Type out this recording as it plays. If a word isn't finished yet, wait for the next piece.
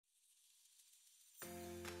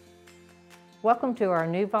Welcome to our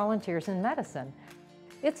new Volunteers in Medicine.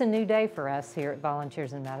 It's a new day for us here at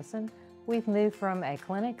Volunteers in Medicine. We've moved from a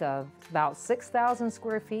clinic of about 6,000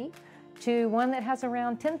 square feet to one that has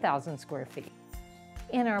around 10,000 square feet.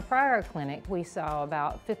 In our prior clinic, we saw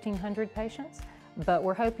about 1,500 patients, but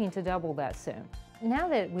we're hoping to double that soon. Now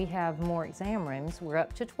that we have more exam rooms, we're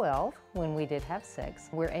up to 12 when we did have 6.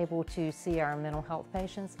 We're able to see our mental health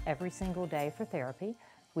patients every single day for therapy.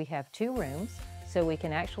 We have 2 rooms, so we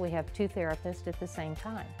can actually have 2 therapists at the same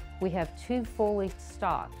time. We have 2 fully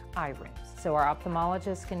stocked eye rooms, so our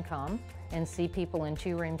ophthalmologists can come and see people in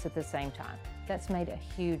 2 rooms at the same time. That's made a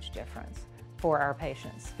huge difference for our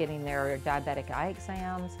patients, getting their diabetic eye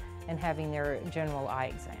exams and having their general eye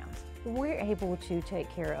exams. We're able to take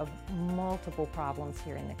care of multiple problems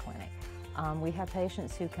here in the clinic. We have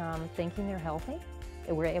patients who come thinking they're healthy.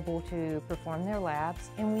 We're able to perform their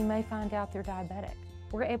labs, and we may find out they're diabetic.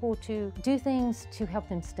 We're able to do things to help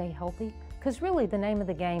them stay healthy, because really the name of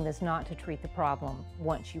the game is not to treat the problem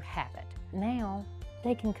once you have it. Now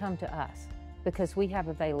they can come to us because we have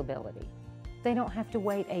availability. They don't have to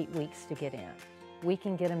wait 8 weeks to get in. We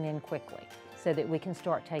can get them in quickly so that we can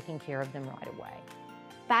start taking care of them right away.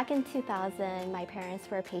 Back in 2000, my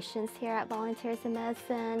parents were patients here at Volunteers in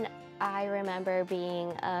Medicine. I remember being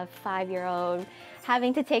a 5-year-old,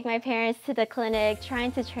 having to take my parents to the clinic,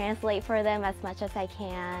 trying to translate for them as much as I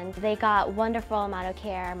can. They got wonderful amount of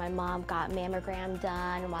care. My mom got mammogram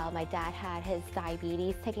done while my dad had his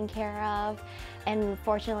diabetes taken care of. And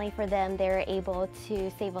fortunately for them, they were able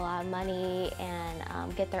to save a lot of money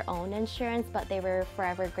and get their own insurance, but they were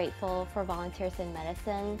forever grateful for Volunteers in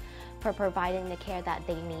Medicine for providing the care that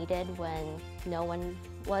they needed when no one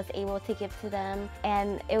was able to give to them.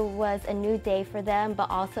 And it was a new day for them, but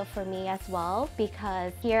also for me as well,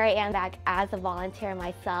 because here I am back as a volunteer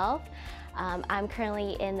myself. I'm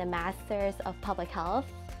currently in the Masters of Public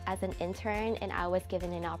Health as an intern, and I was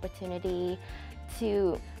given an opportunity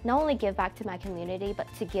to not only give back to my community, but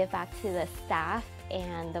to give back to the staff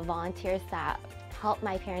and the volunteers that helped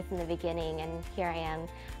my parents in the beginning, and here I am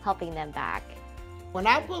helping them back. When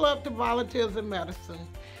I pull up to Volunteers in Medicine,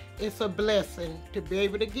 it's a blessing to be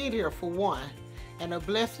able to get here for one, and a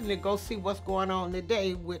blessing to go see what's going on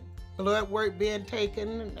today with blood work being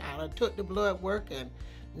taken. I took the blood work, and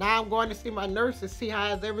now I'm going to see my nurse to see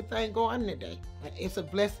how is everything going today. It's a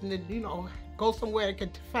blessing to, go somewhere and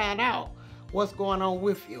can find out what's going on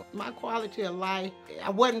with you. My quality of life,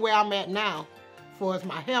 I wasn't where I'm at now as far as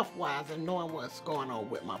my health-wise and knowing what's going on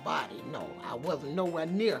with my body. No, I wasn't nowhere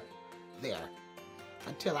near there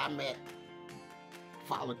until I met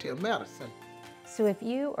Volunteer Medicine. So if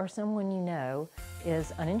you or someone you know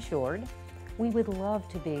is uninsured, we would love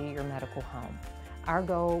to be your medical home. Our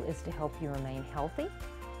goal is to help you remain healthy,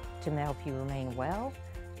 to help you remain well,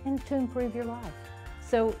 and to improve your life.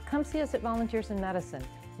 So come see us at Volunteers in Medicine.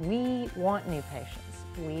 We want new patients.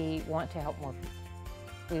 We want to help more people.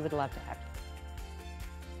 We would love to have you.